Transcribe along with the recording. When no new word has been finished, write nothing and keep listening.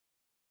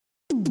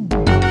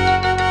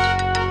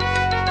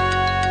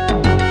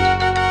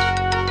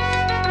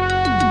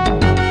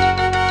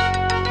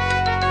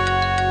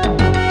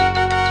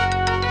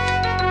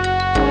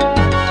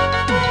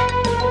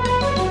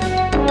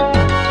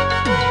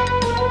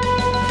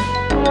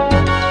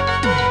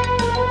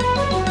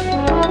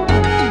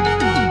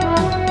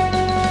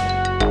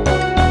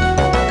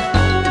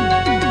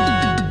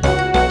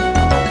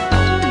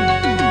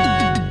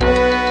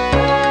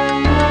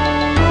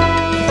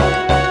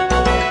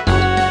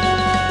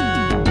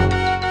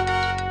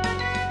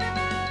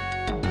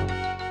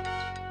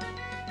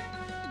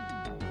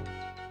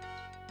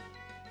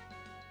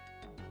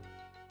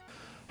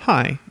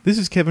Hi, this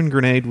is Kevin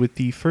Grenade with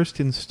the first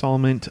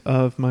installment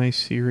of my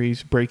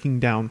series Breaking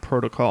Down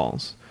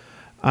Protocols.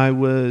 I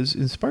was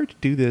inspired to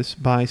do this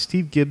by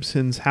Steve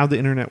Gibson's How the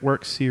Internet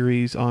Works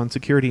series on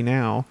Security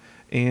Now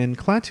and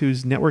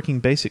Klaatu's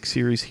Networking Basics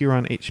series here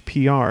on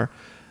HPR.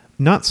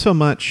 Not so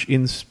much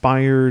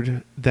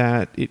inspired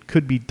that it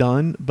could be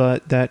done,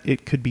 but that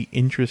it could be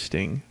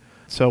interesting.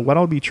 So what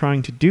I'll be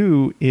trying to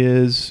do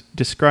is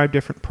describe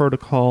different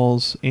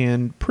protocols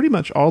and pretty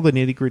much all the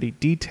nitty-gritty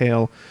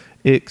detail,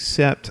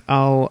 except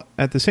I'll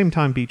at the same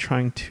time be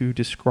trying to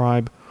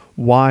describe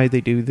why they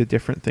do the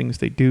different things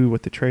they do,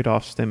 what the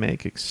trade-offs they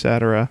make,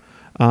 etc.,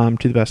 to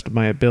the best of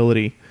my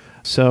ability.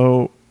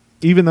 So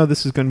even though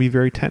this is going to be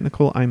very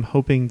technical, I'm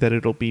hoping that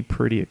it'll be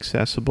pretty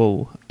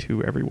accessible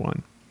to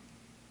everyone.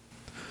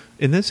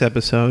 In this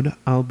episode,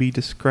 I'll be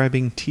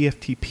describing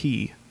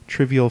TFTP,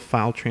 Trivial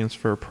File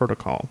Transfer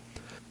Protocol.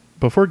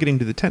 Before getting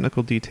to the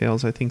technical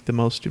details, I think the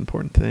most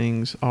important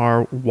things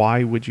are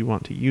why would you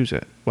want to use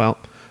it? Well,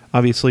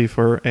 obviously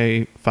for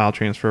a file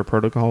transfer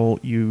protocol,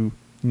 you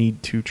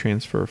need to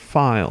transfer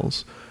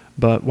files,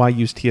 but why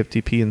use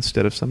TFTP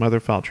instead of some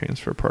other file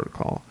transfer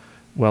protocol?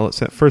 Well, it's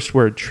that first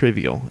word,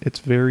 trivial. It's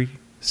very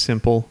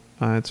simple.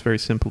 It's very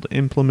simple to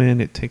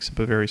implement. It takes up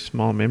a very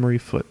small memory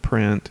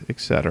footprint,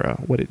 etc.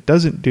 What it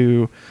doesn't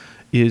do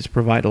is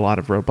provide a lot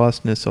of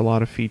robustness, a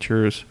lot of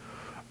features,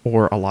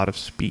 or a lot of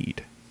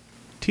speed.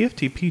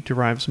 TFTP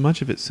derives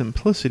much of its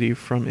simplicity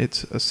from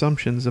its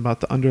assumptions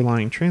about the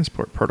underlying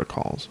transport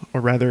protocols,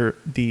 or rather,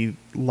 the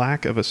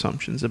lack of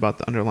assumptions about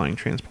the underlying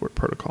transport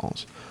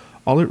protocols.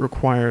 All it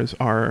requires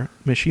are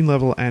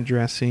machine-level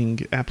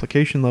addressing,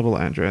 application-level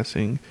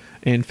addressing,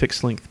 and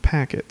fixed-length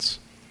packets.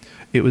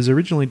 It was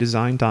originally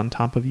designed on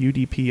top of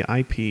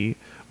UDP/IP,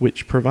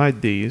 which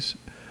provide these,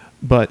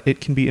 but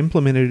it can be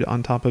implemented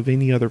on top of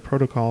any other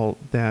protocol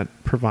that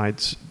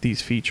provides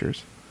these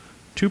features.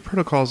 Two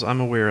protocols I'm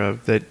aware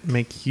of that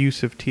make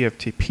use of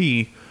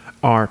TFTP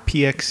are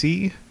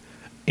PXE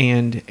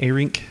and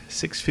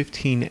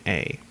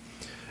HPR0862.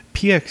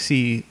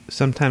 PXE,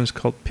 sometimes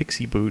called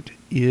Pixie Boot,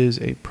 is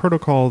a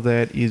protocol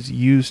that is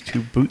used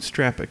to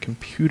bootstrap a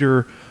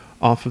computer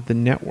off of the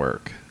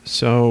network.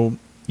 So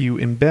you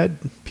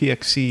embed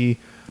PXE,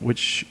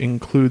 which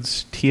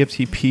includes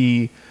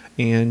TFTP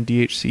and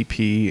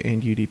DHCP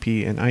and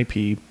UDP and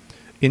IP,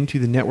 into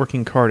the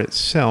networking card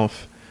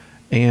itself,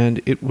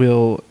 and it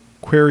will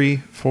query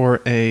for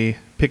a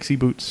Pixie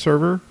Boot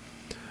server,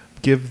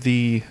 give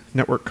the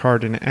network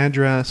card an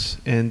address,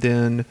 and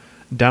then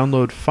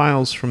download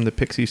files from the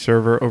Pixie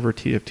server over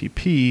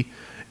TFTP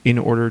in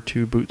order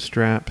to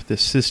bootstrap the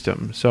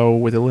system. So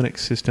with a Linux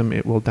system,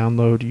 it will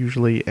download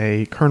usually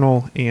a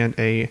kernel and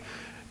a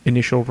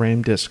initial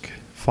RAM disk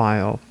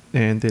file,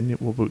 and then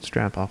it will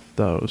bootstrap off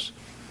those.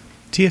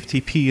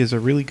 TFTP is a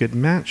really good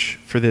match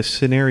for this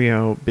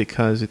scenario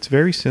because it's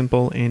very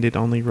simple and it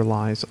only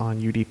relies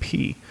on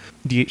UDP.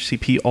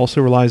 DHCP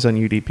also relies on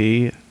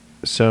UDP,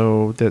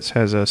 so this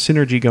has a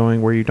synergy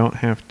going where you don't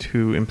have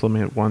to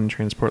implement one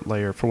transport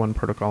layer for one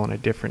protocol and a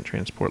different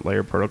transport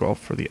layer protocol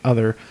for the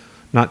other.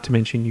 Not to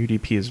mention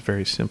UDP is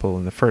very simple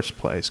in the first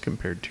place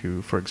compared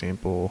to, for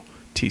example,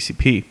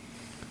 TCP.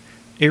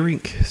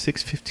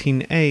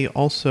 HPR0862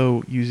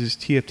 also uses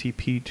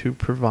TFTP to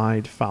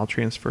provide file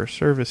transfer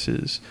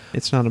services.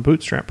 It's not a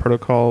bootstrap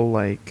protocol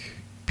like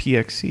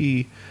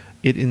PXE.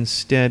 It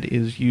instead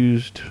is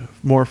used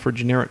more for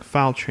generic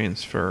file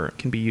transfer. It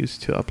can be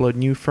used to upload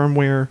new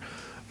firmware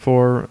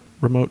for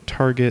remote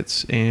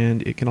targets,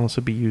 and it can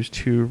also be used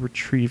to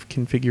retrieve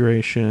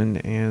configuration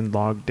and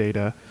log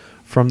data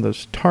from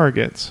those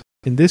targets.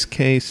 In this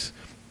case,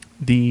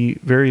 the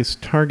various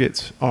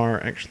targets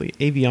are actually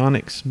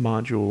avionics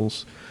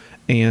modules,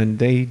 and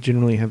they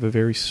generally have a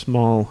very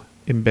small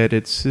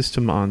embedded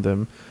system on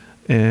them.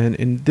 And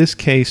in this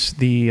case,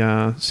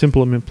 the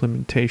simple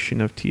implementation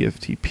of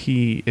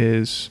TFTP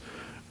is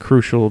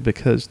crucial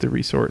because the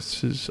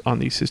resources on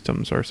these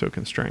systems are so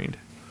constrained.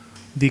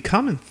 The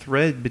common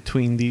thread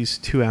between these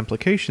two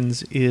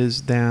applications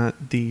is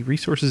that the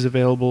resources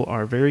available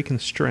are very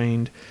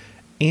constrained,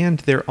 and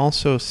they're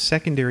also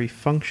secondary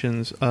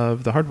functions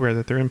of the hardware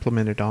that they're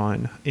implemented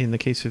on. In the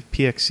case of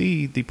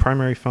PXE, the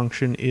primary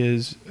function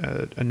is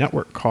a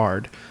network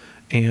card,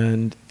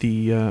 and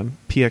the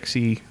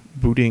PXE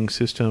booting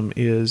system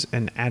is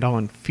an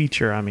add-on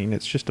feature. I mean,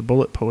 it's just a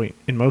bullet point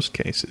in most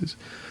cases.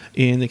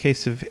 In the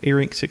case of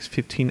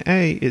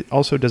HPR0862, it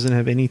also doesn't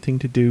have anything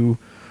to do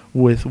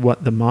with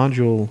what the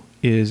module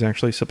is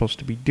actually supposed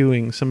to be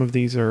doing. Some of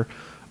these are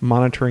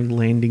monitoring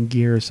landing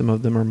gear, some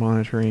of them are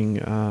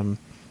monitoring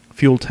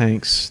fuel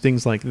tanks,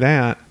 things like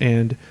that,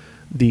 and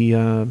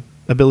the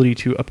ability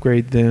to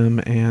upgrade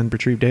them and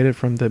retrieve data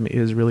from them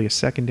is really a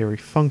secondary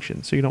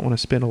function, so you don't want to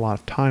spend a lot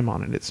of time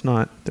on it. It's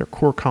not their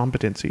core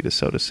competency,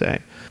 so to say.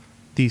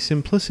 The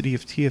simplicity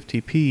of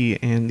TFTP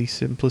and the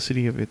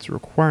simplicity of its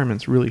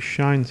requirements really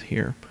shines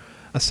here.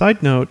 A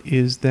side note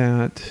is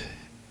that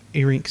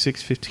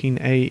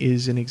HPR0862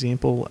 is an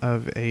example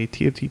of a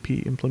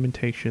TFTP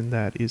implementation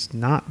that is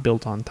not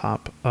built on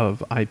top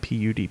of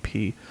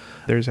IPUDP.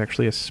 There's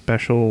actually a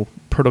special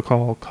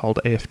protocol called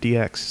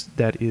AFDX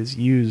that is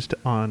used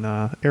on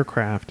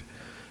aircraft,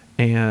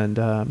 and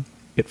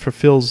it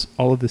fulfills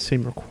all of the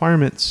same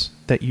requirements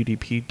that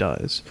UDP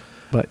does.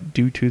 But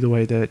due to the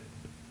way that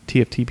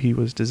TFTP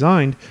was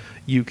designed,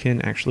 you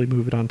can actually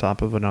move it on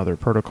top of another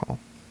protocol.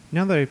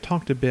 Now that I've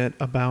talked a bit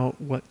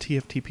about what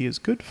TFTP is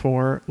good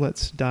for,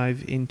 let's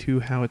dive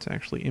into how it's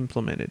actually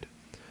implemented.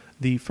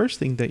 The first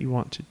thing that you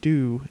want to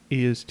do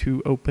is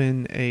to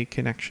open a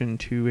connection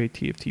to a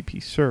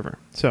TFTP server.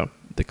 So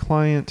the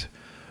client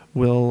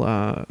will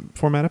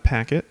format a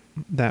packet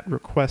that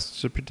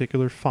requests a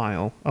particular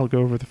file. I'll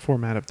go over the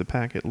format of the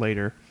packet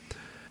later.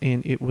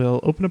 And it will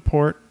open a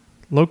port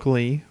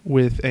locally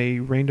with a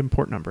random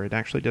port number. It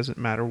actually doesn't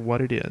matter what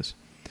it is.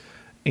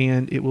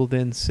 And it will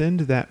then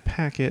send that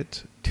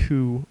packet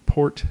to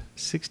port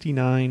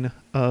 69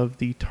 of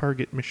the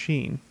target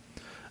machine.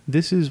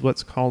 This is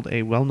what's called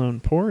a well-known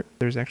port.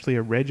 There's actually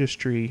a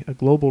registry, a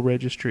global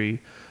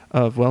registry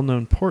of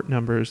well-known port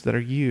numbers that are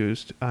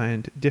used,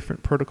 and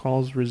different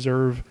protocols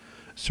reserve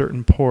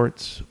certain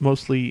ports,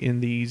 mostly in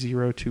the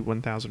 0 to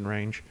 1000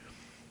 range,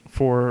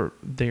 for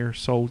their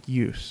sole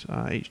use.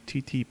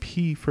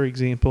 HTTP, for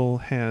example,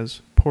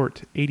 has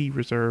port 80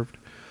 reserved.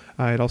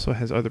 It also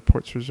has other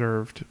ports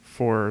reserved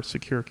for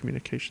secure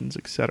communications,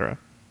 etc.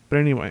 But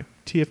anyway,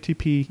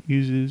 TFTP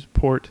uses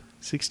port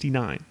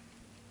 69.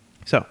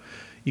 So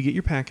you get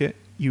your packet,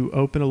 you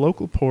open a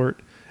local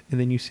port, and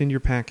then you send your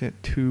packet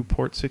to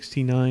port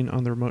 69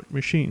 on the remote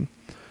machine.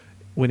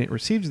 When it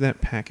receives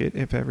that packet,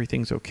 if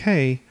everything's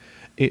okay,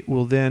 it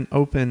will then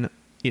open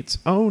its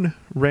own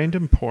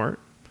random port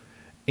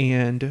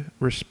and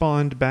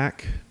respond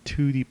back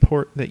to the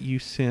port that you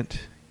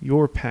sent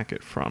your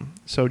packet from.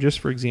 So just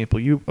for example,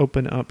 you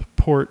open up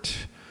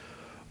port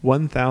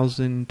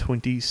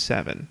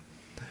 1027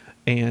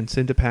 and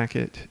send a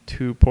packet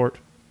to port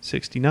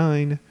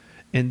 69,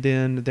 and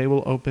then they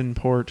will open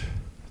port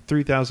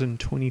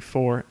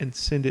 3024 and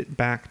send it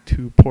back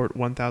to port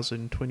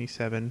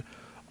 1027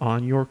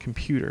 on your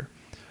computer.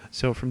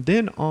 So from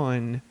then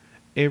on,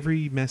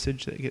 every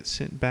message that gets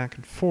sent back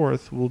and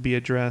forth will be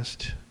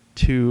addressed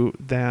to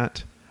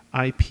that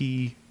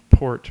IP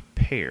port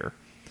pair.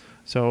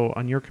 So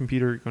on your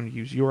computer, you're going to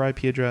use your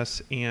IP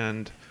address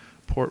and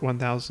port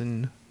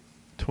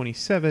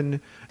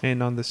 1027,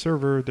 and on the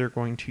server, they're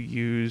going to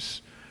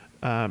use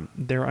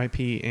their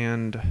IP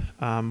and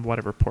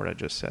whatever port I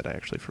just said. I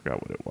actually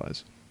forgot what it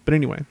was. But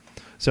anyway,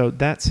 so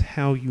that's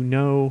how you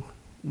know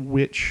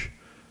which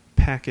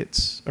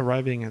packets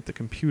arriving at the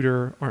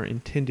computer are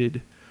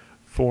intended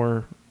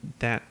for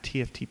that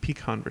TFTP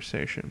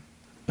conversation.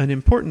 An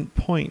important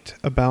point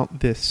about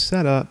this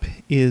setup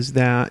is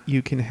that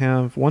you can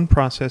have one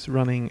process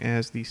running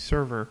as the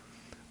server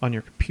on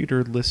your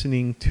computer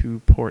listening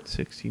to port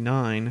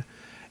 69,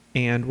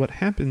 and what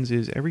happens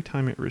is every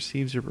time it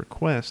receives a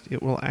request,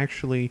 it will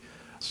actually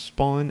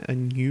spawn a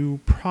new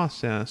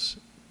process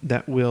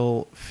that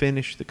will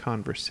finish the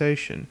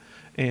conversation.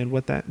 And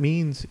what that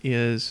means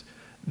is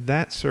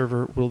that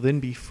server will then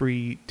be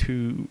free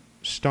to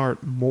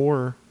start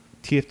more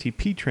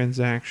TFTP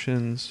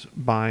transactions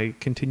by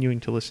continuing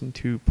to listen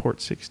to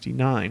port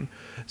 69.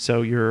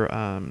 So your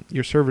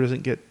server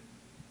doesn't get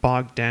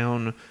bogged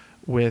down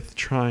with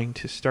trying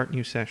to start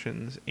new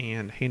sessions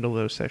and handle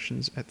those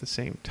sessions at the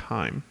same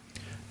time.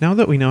 Now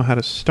that we know how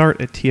to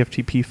start a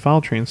TFTP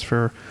file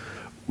transfer,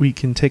 we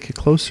can take a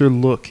closer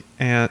look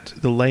at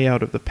the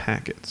layout of the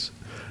packets.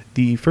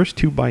 The first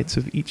 2 bytes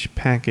of each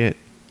packet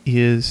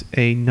is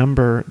a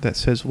number that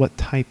says what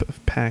type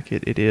of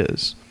packet it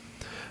is.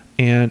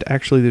 And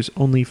actually, there's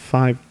only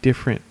 5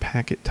 different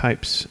packet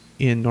types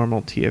in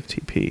normal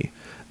TFTP.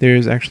 There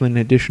is actually an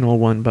additional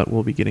one, but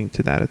we'll be getting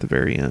to that at the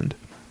very end.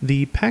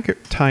 The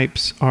packet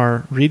types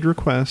are read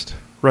request,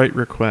 write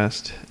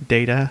request,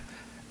 data,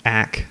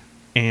 ACK,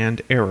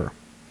 and error.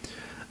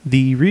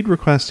 The read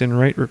request and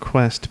write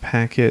request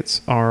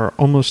packets are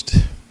almost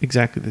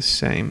exactly the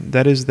same.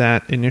 That is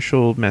that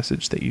initial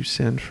message that you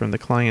send from the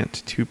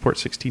client to port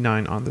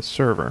 69 on the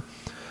server.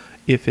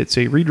 If it's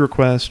a read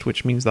request,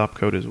 which means the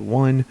opcode is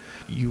 1,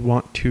 you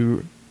want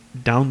to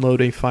download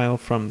a file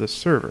from the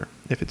server.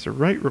 If it's a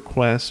write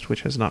request,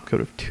 which has an opcode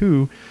of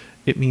 2,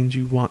 it means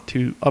you want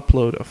to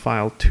upload a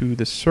file to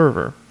the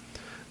server.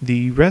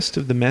 The rest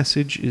of the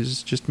message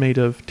is just made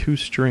of 2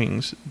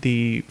 strings,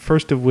 the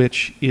first of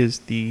which is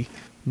the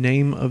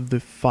name of the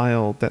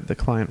file that the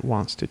client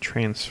wants to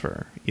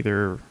transfer,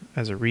 either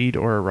as a read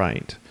or a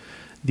write.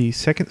 The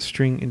second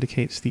string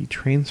indicates the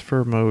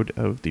transfer mode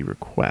of the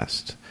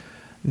request.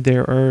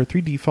 There are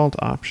 3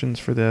 default options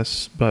for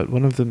this, but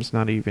one of them is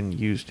not even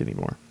used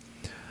anymore.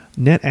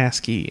 Net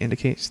ASCII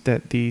indicates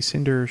that the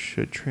sender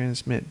should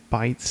transmit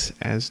bytes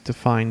as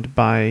defined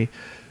by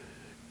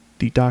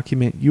the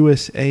document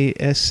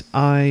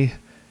USASI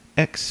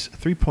X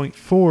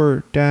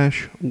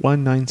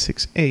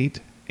 3.4-1968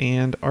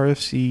 and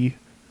RFC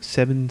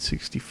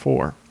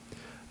 764.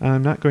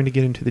 I'm not going to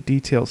get into the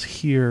details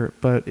here,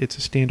 but it's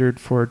a standard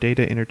for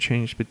data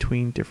interchange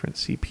between different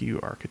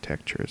CPU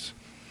architectures.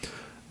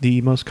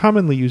 The most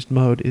commonly used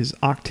mode is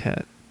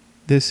octet.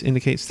 This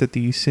indicates that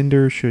the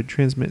sender should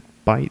transmit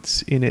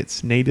bytes in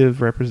its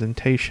native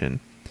representation.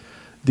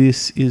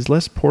 This is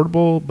less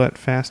portable but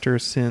faster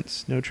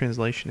since no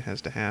translation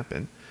has to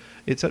happen.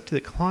 It's up to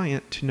the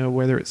client to know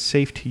whether it's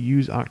safe to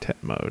use octet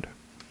mode.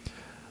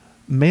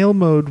 Mail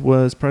mode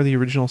was part of the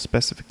original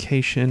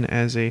specification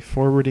as a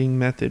forwarding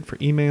method for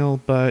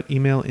email, but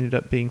email ended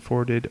up being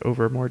forwarded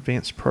over more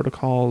advanced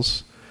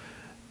protocols,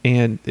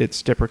 and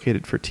it's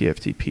deprecated for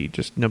TFTP.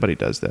 Just nobody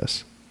does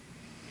this.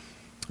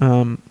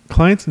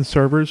 Clients and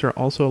servers are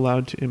also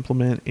allowed to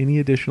implement any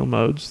additional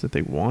modes that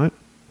they want.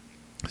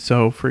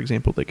 So, for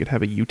example, they could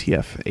have a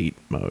UTF-8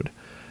 mode.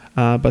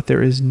 But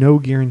there is no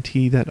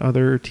guarantee that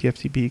other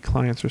TFTP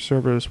clients or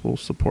servers will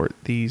support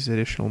these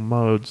additional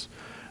modes.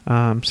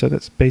 So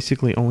that's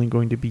basically only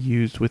going to be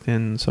used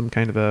within some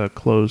kind of a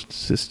closed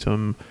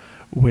system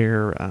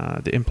where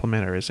the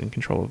implementer is in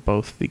control of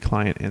both the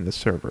client and the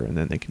server, and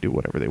then they can do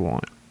whatever they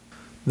want.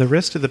 The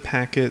rest of the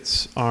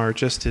packets are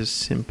just as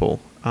simple.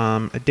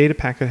 A data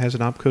packet has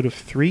an opcode of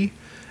 3,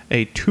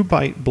 a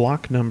 2-byte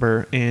block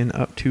number, and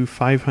up to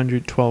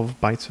 512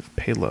 bytes of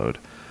payload.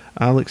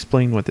 I'll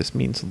explain what this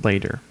means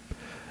later.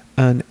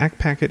 An ACK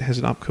packet has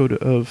an opcode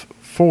of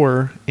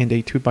 4 and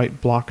a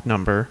 2-byte block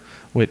number,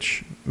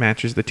 which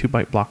matches the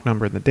 2-byte block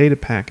number in the data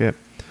packet.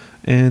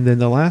 And then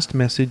the last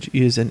message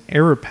is an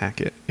error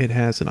packet. It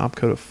has an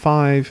opcode of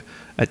 5,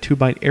 a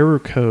 2-byte error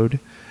code,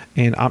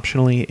 and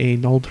optionally a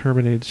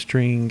null-terminated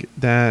string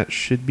that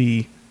should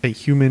be a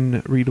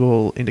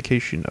human-readable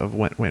indication of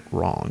what went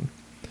wrong.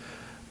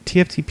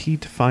 TFTP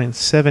defines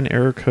 7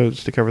 error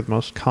codes to cover the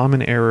most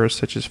common errors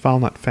such as file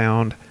not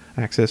found,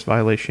 access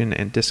violation,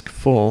 and disk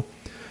full,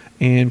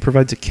 and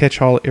provides a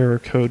catch-all error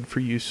code for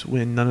use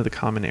when none of the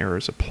common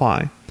errors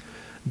apply.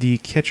 The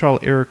catch-all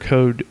error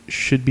code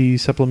should be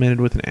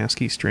supplemented with an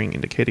ASCII string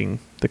indicating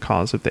the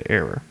cause of the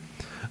error.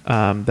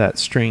 That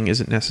string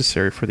isn't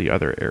necessary for the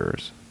other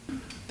errors.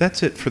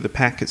 That's it for the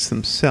packets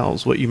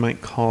themselves, what you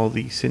might call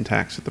the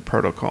syntax of the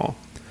protocol.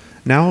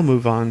 Now I'll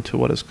move on to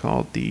what is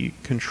called the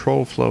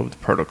control flow of the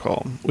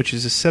protocol, which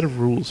is a set of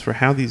rules for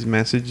how these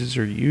messages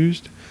are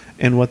used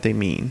and what they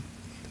mean.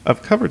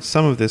 I've covered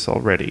some of this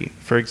already,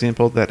 for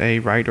example that a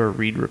write or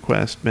read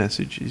request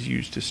message is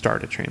used to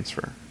start a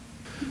transfer.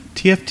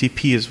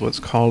 TFTP is what's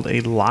called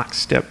a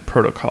lockstep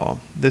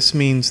protocol. This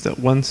means that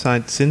one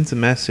side sends a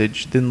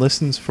message, then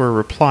listens for a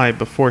reply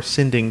before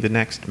sending the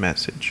next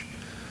message.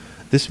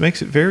 This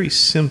makes it very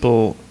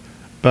simple,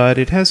 but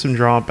it has some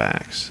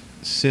drawbacks.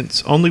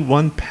 Since only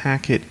one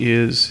packet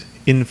is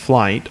in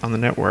flight on the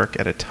network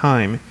at a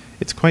time,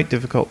 it's quite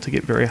difficult to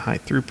get very high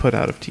throughput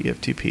out of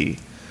TFTP,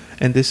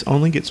 and this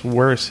only gets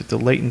worse if the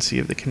latency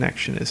of the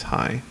connection is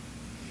high.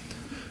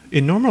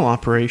 In normal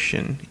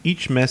operation,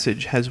 each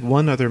message has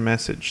one other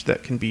message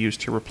that can be used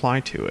to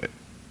reply to it.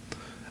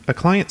 A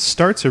client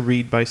starts a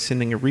read by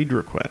sending a read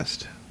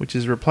request, which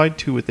is replied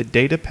to with a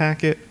data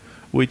packet,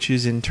 which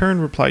is in turn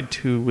replied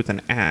to with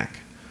an ACK.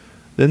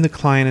 Then the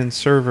client and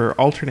server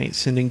alternate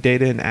sending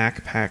data and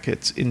ACK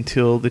packets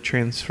until the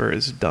transfer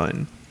is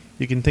done.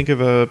 You can think of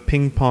a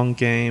ping pong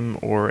game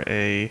or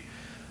a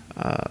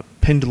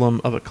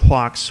pendulum of a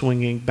clock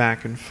swinging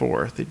back and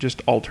forth. It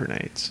just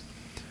alternates.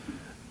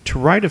 To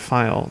write a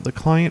file, the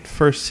client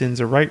first sends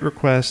a write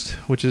request,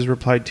 which is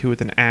replied to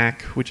with an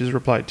ACK, which is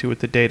replied to with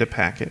the data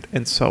packet,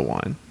 and so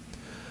on.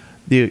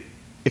 The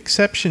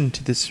exception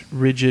to this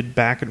rigid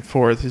back and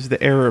forth is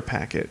the error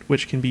packet,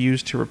 which can be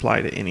used to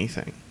reply to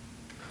anything.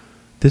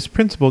 This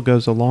principle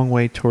goes a long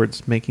way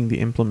towards making the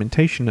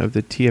implementation of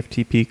the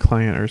TFTP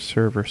client or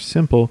server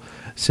simple,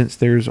 since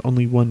there's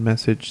only one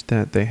message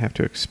that they have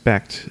to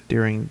expect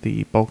during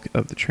the bulk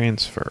of the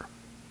transfer.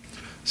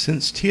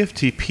 Since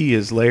TFTP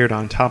is layered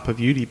on top of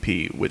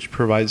UDP, which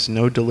provides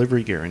no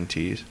delivery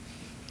guarantees,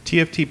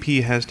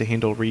 TFTP has to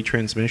handle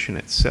retransmission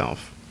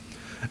itself.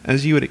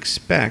 As you would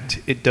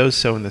expect, it does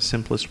so in the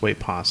simplest way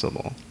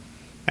possible.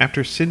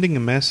 After sending a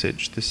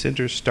message, the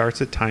sender starts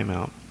a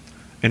timeout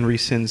and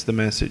resends the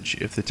message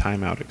if the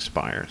timeout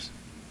expires.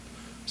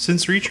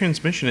 Since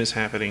retransmission is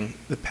happening,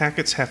 the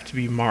packets have to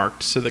be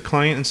marked so the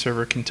client and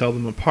server can tell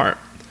them apart.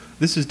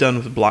 This is done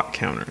with block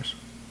counters.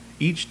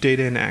 Each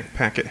data and ACK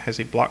packet has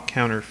a block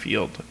counter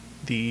field.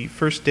 The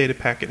first data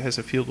packet has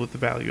a field with the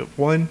value of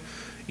 1,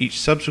 each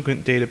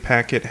subsequent data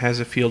packet has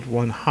a field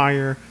 1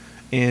 higher,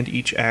 and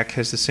each ACK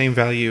has the same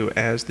value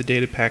as the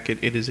data packet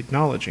it is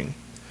acknowledging.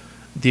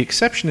 The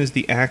exception is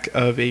the ACK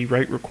of a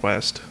write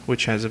request,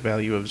 which has a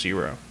value of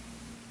 0.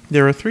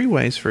 There are 3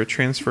 ways for a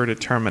transfer to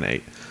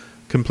terminate: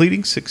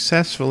 completing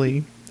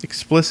successfully,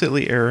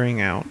 explicitly erroring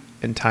out,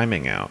 and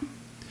timing out.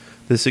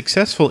 The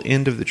successful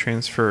end of the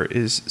transfer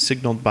is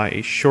signaled by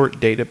a short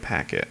data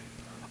packet.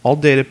 All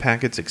data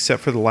packets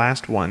except for the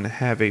last one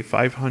have a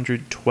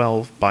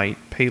 512-byte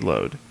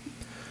payload.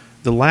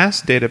 The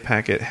last data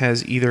packet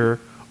has either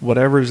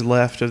whatever's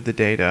left of the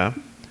data,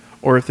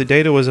 or if the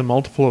data was a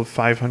multiple of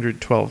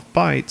 512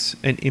 bytes,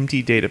 an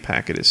empty data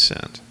packet is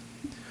sent.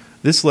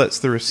 This lets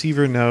the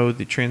receiver know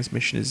the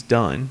transmission is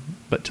done,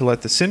 but to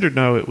let the sender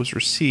know it was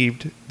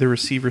received, the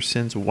receiver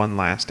sends one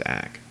last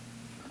ACK.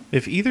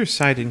 If either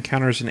side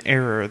encounters an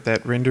error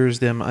that renders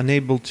them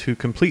unable to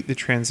complete the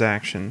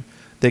transaction,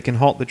 they can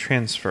halt the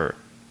transfer.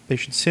 They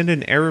should send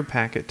an error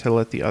packet to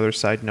let the other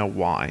side know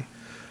why.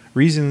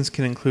 Reasons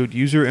can include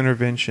user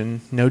intervention,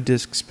 no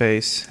disk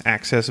space,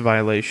 access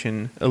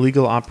violation,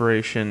 illegal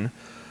operation,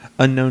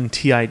 unknown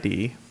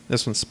TID,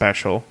 this one's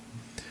special,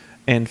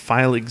 and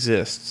file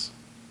exists.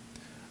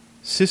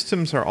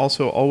 Systems are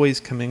also always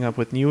coming up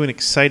with new and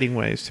exciting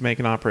ways to make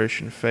an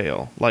operation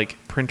fail, like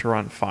printer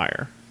on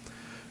fire.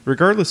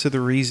 Regardless of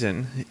the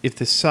reason, if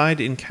the side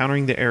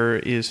encountering the error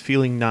is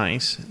feeling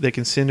nice, they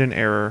can send an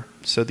error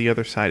so the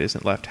other side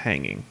isn't left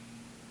hanging.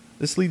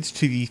 This leads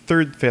to the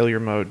third failure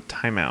mode,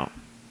 timeout.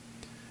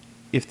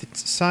 If the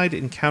side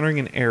encountering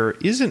an error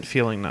isn't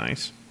feeling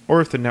nice,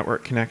 or if the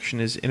network connection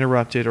is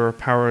interrupted or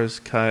power is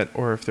cut,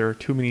 or if there are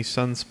too many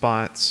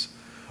sunspots,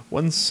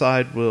 one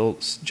side will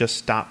just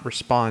stop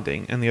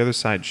responding and the other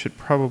side should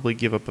probably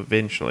give up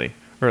eventually,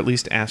 or at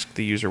least ask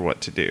the user what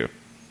to do.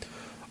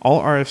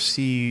 All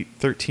RFC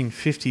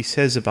 1350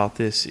 says about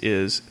this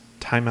is,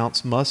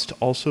 timeouts must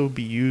also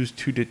be used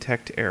to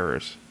detect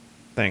errors.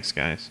 Thanks,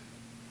 guys.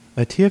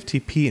 A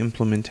TFTP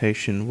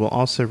implementation will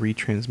also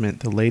retransmit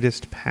the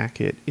latest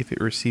packet if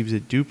it receives a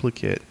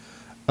duplicate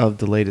of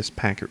the latest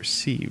packet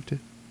received.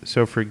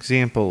 So, for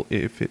example,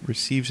 if it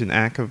receives an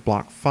ACK of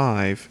block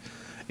 5,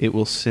 it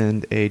will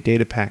send a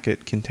data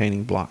packet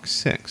containing block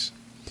 6.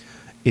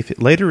 If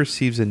it later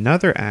receives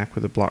another ACK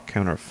with a block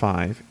counter of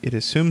 5, it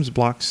assumes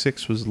block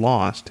 6 was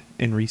lost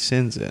and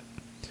resends it.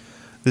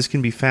 This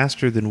can be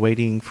faster than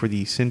waiting for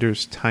the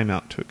sender's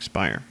timeout to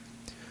expire.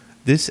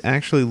 This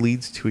actually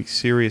leads to a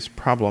serious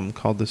problem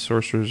called the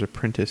Sorcerer's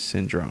Apprentice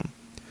syndrome.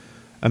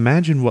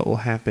 Imagine what will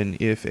happen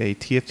if a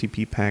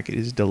TFTP packet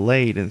is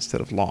delayed instead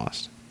of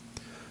lost.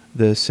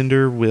 The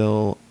sender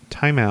will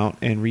time out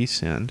and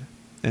resend,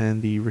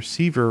 and the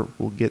receiver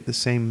will get the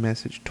same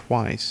message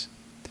twice.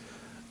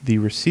 The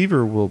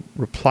receiver will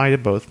reply to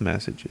both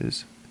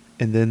messages,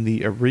 and then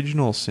the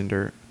original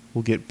sender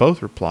will get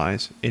both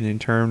replies and in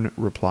turn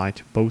reply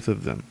to both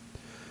of them.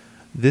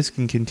 This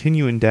can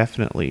continue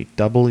indefinitely,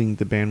 doubling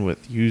the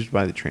bandwidth used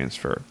by the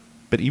transfer.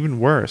 But even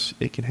worse,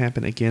 it can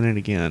happen again and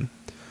again,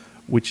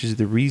 which is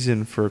the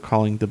reason for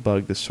calling the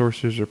bug the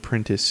Sorcerer's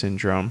Apprentice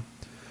syndrome.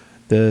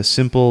 The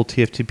simple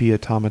TFTP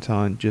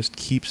automaton just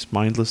keeps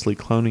mindlessly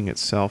cloning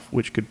itself,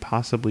 which could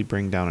possibly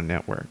bring down a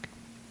network.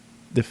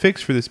 The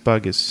fix for this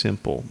bug is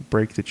simple: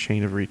 break the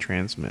chain of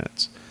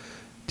retransmits.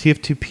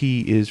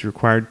 TFTP is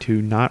required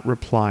to not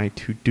reply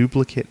to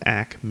duplicate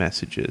ACK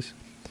messages.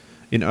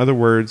 In other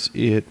words,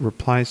 it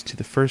replies to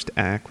the first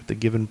ACK with the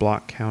given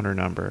block counter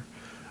number,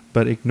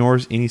 but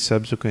ignores any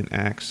subsequent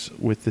ACKs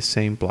with the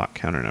same block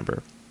counter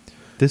number.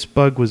 This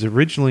bug was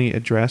originally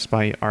addressed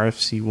by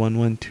RFC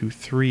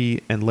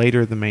 1123, and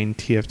later the main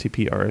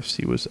TFTP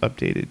RFC was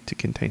updated to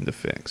contain the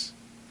fix.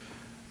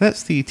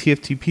 That's the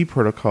TFTP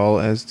protocol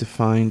as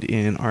defined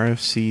in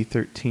RFC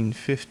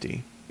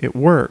 1350. It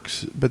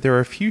works, but there are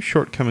a few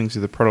shortcomings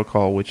of the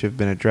protocol which have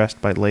been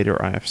addressed by later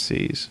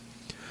RFCs.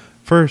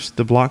 First,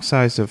 the block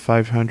size of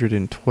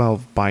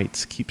 512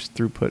 bytes keeps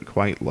throughput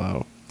quite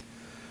low.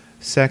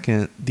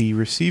 Second, the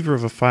receiver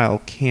of a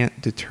file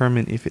can't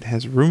determine if it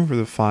has room for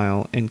the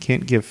file and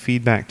can't give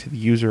feedback to the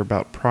user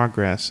about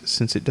progress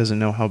since it doesn't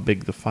know how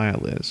big the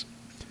file is.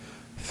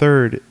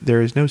 Third,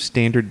 there is no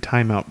standard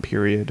timeout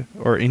period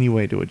or any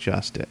way to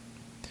adjust it.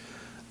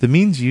 The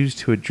means used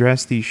to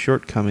address these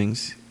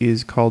shortcomings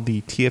is called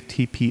the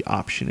TFTP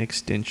option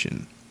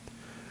extension.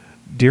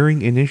 During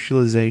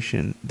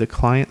initialization, the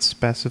client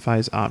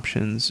specifies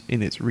options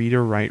in its read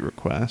or write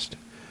request,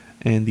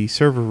 and the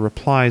server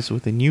replies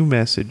with a new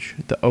message,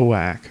 the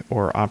OAC,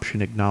 or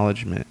option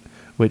acknowledgement,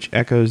 which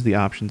echoes the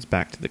options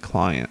back to the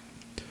client.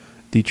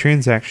 The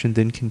transaction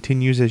then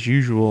continues as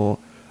usual,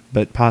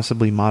 but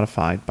possibly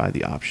modified by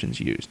the options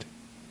used.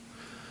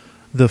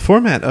 The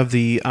format of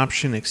the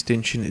option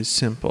extension is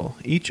simple.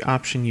 Each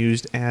option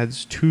used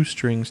adds 2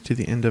 strings to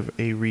the end of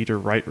a read or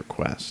write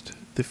request.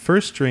 The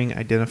first string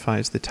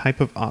identifies the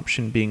type of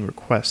option being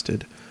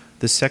requested.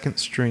 The second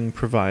string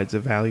provides a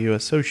value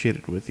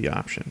associated with the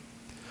option.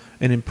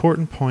 An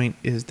important point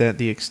is that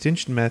the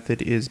extension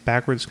method is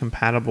backwards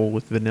compatible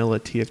with vanilla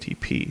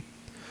TFTP.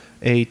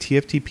 A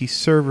TFTP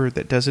server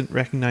that doesn't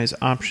recognize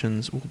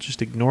options will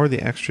just ignore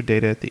the extra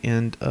data at the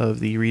end of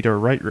the read or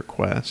write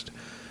request,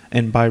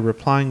 and by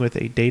replying with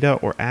a data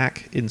or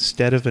ACK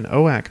instead of an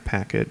OAC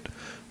packet,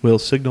 will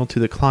signal to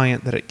the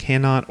client that it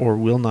cannot or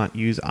will not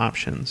use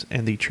options,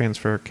 and the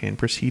transfer can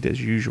proceed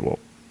as usual.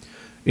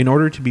 In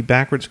order to be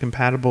backwards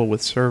compatible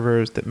with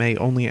servers that may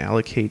only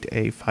allocate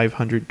a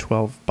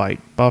 512-byte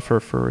buffer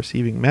for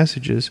receiving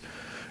messages,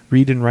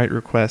 read and write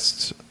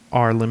requests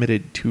are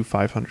limited to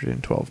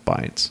 512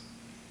 bytes.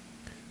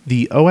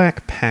 The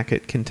OAC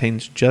packet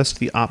contains just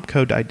the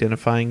opcode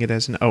identifying it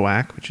as an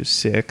OAC, which is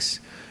 6,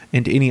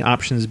 and any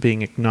options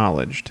being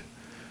acknowledged.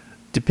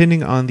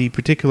 Depending on the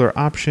particular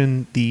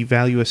option, the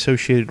value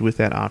associated with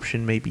that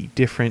option may be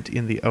different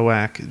in the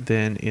OAC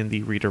than in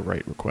the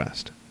read-or-write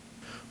request.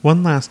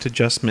 One last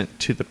adjustment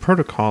to the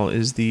protocol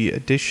is the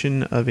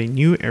addition of a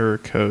new error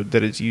code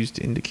that is used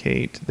to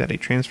indicate that a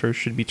transfer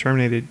should be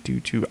terminated due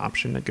to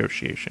option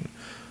negotiation.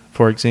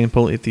 For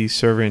example, if the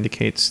server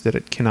indicates that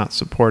it cannot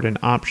support an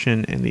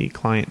option and the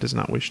client does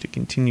not wish to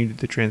continue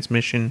the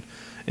transmission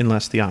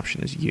unless the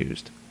option is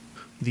used.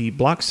 The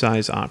block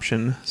size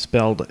option,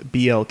 spelled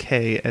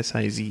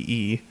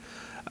BLKSIZE,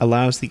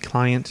 allows the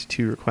client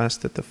to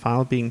request that the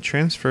file being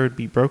transferred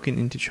be broken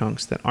into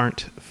chunks that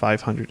aren't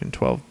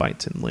 512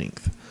 bytes in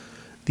length.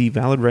 The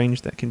valid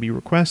range that can be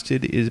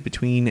requested is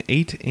between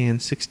 8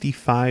 and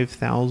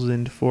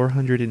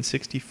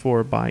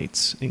 65,464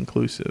 bytes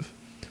inclusive.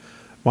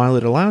 While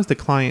it allows the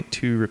client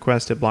to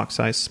request a block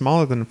size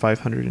smaller than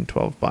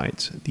 512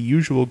 bytes, the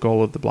usual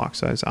goal of the block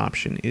size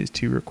option is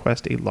to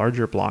request a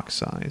larger block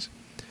size.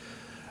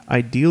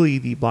 Ideally,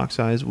 the block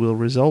size will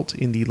result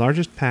in the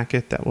largest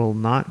packet that will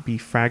not be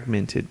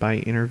fragmented by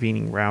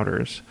intervening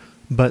routers,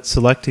 but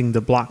selecting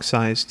the block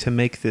size to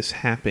make this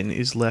happen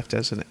is left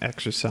as an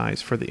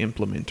exercise for the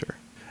implementer.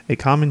 A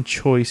common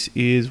choice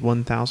is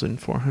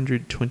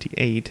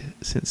 1428,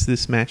 since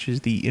this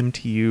matches the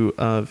MTU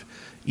of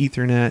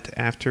Ethernet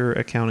after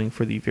accounting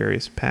for the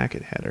various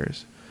packet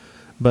headers.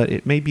 But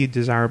it may be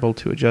desirable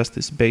to adjust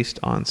this based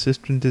on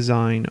system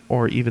design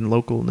or even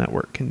local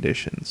network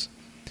conditions.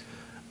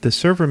 The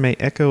server may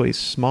echo a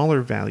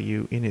smaller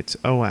value in its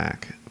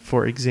OAC,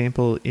 for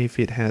example if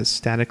it has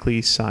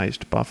statically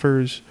sized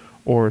buffers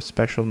or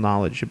special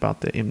knowledge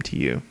about the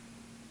MTU.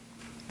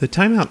 The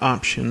timeout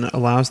option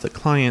allows the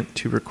client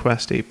to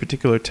request a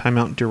particular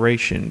timeout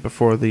duration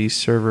before the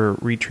server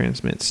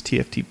retransmits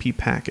TFTP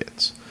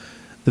packets.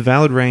 The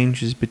valid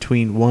range is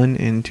between 1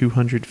 and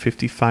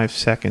 255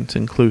 seconds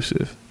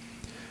inclusive.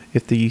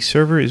 If the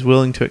server is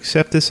willing to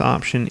accept this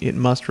option, it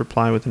must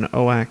reply with an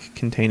OAC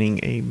containing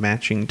a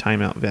matching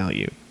timeout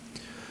value.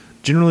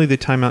 Generally, the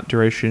timeout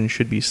duration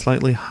should be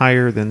slightly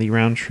higher than the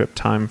round-trip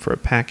time for a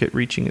packet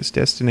reaching its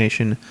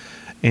destination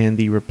and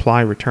the reply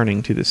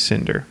returning to the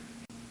sender.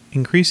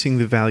 Increasing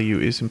the value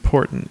is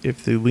important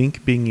if the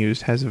link being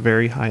used has a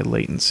very high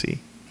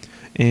latency,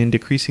 and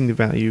decreasing the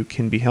value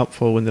can be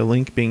helpful when the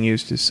link being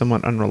used is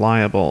somewhat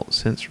unreliable,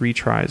 since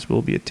retries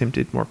will be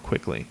attempted more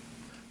quickly.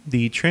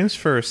 The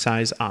transfer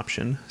size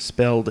option,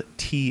 spelled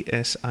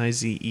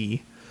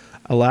TSIZE,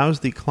 allows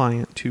the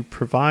client to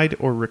provide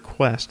or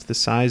request the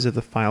size of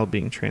the file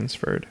being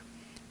transferred.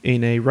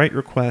 In a write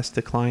request,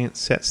 the client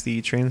sets the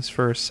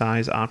transfer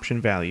size option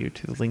value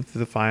to the length of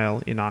the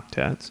file in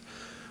octets,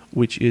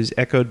 which is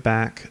echoed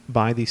back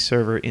by the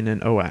server in an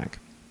OAC.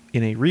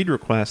 In a read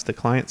request, the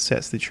client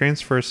sets the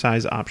transfer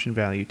size option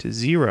value to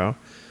 0,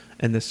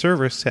 and the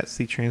server sets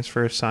the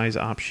transfer size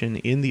option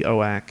in the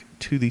OAC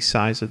to the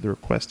size of the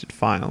requested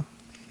file.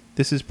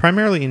 This is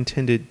primarily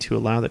intended to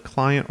allow the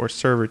client or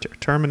server to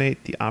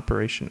terminate the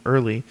operation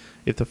early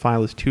if the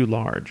file is too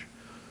large,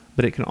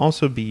 but it can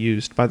also be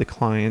used by the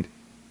client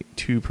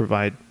to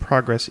provide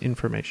progress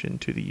information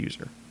to the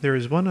user. There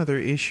is one other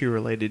issue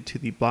related to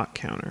the block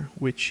counter,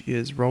 which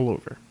is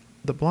rollover.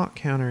 The block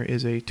counter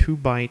is a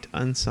 2-byte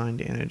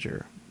unsigned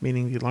integer,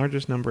 meaning the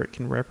largest number it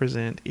can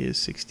represent is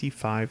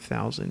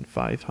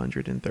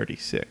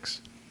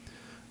 65,536.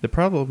 The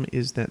problem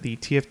is that the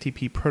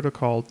TFTP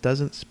protocol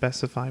doesn't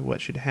specify what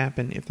should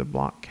happen if the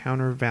block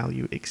counter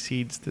value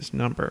exceeds this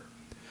number.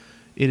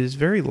 It is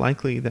very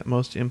likely that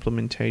most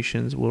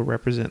implementations will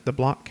represent the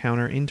block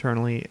counter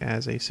internally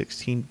as a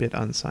 16-bit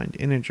unsigned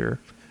integer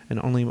and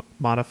only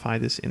modify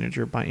this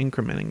integer by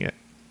incrementing it.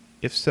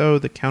 If so,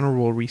 the counter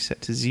will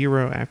reset to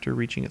 0 after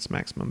reaching its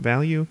maximum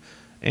value,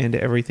 and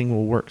everything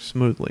will work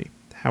smoothly.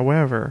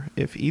 However,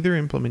 if either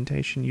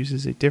implementation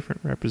uses a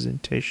different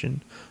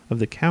representation of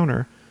the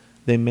counter,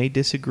 they may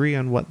disagree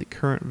on what the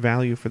current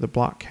value for the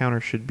block counter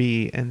should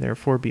be and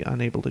therefore be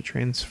unable to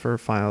transfer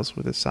files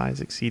with a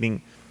size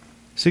exceeding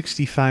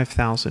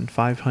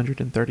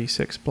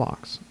 65,536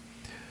 blocks.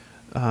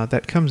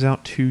 That comes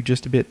out to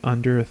just a bit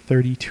under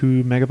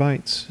 32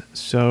 megabytes.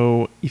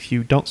 So if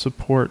you don't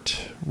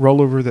support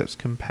rollover that's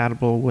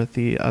compatible with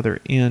the other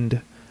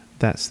end,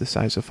 that's the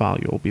size of file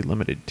you'll be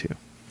limited to.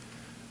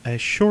 A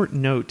short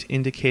note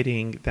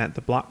indicating that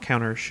the block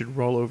counter should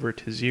roll over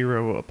to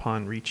 0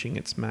 upon reaching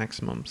its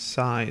maximum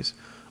size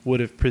would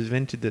have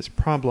prevented this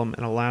problem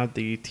and allowed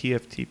the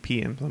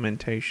TFTP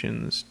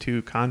implementations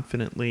to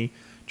confidently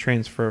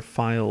transfer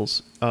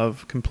files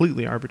of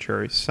completely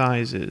arbitrary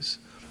sizes.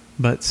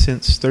 But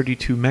since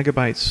 32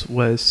 megabytes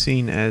was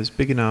seen as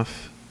big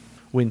enough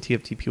when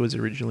TFTP was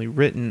originally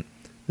written,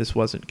 this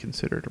wasn't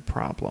considered a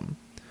problem.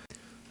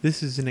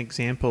 This is an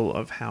example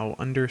of how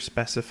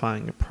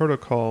under-specifying a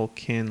protocol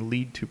can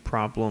lead to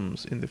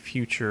problems in the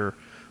future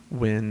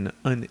when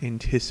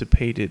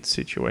unanticipated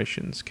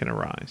situations can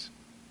arise.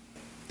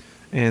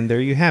 And there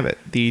you have it,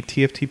 the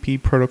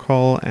TFTP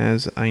protocol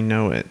as I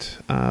know it.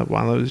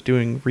 While I was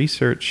doing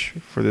research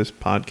for this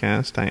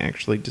podcast, I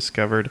actually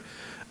discovered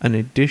an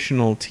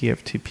additional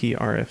TFTP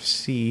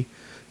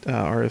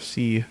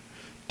RFC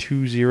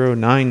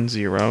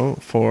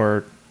HPR0862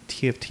 for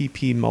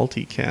TFTP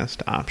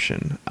multicast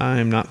option.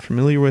 I'm not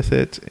familiar with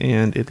it,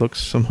 and it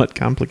looks somewhat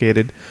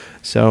complicated,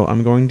 so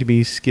I'm going to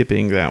be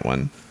skipping that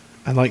one.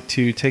 I'd like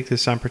to take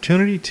this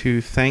opportunity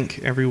to thank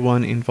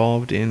everyone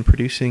involved in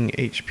producing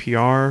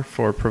HPR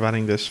for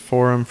providing this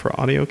forum for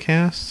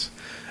audiocasts.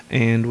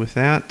 And with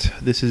that,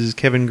 this is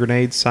Kevin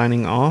Grenade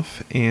signing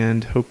off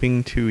and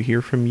hoping to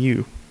hear from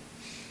you.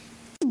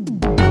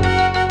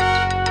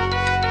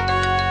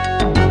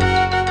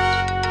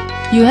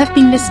 You have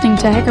been listening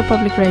to Hacker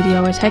Public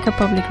Radio at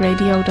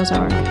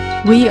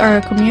hackerpublicradio.org. We are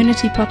a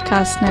community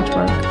podcast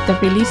network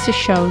that releases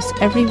shows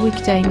every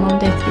weekday,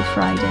 Monday through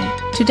Friday.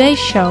 Today's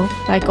show,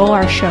 like all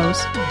our shows,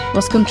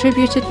 was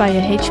contributed by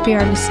a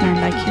HPR listener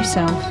like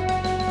yourself.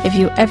 If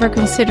you ever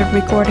considered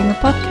recording a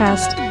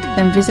podcast,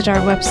 then visit our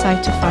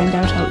website to find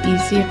out how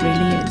easy it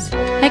really is.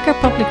 Hacker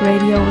Public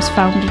Radio was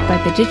founded by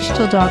the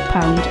Digital Dog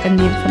Pound and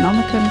the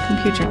Infonomicon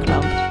Computer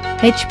Club.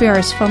 HPR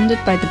is funded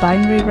by the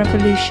Binary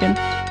Revolution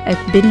at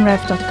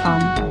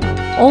binrev.com.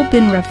 All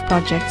BinRev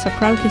projects are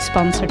proudly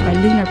sponsored by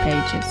Lunar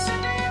Pages.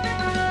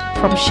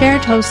 From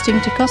shared hosting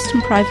to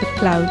custom private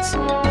clouds,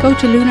 go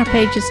to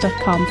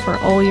lunarpages.com for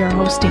all your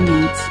hosting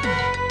needs.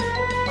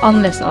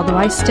 Unless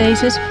otherwise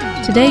stated,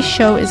 today's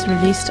show is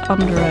released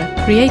under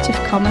a Creative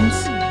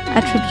Commons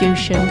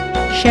Attribution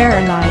Share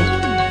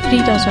Alike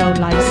 3.0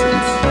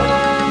 license.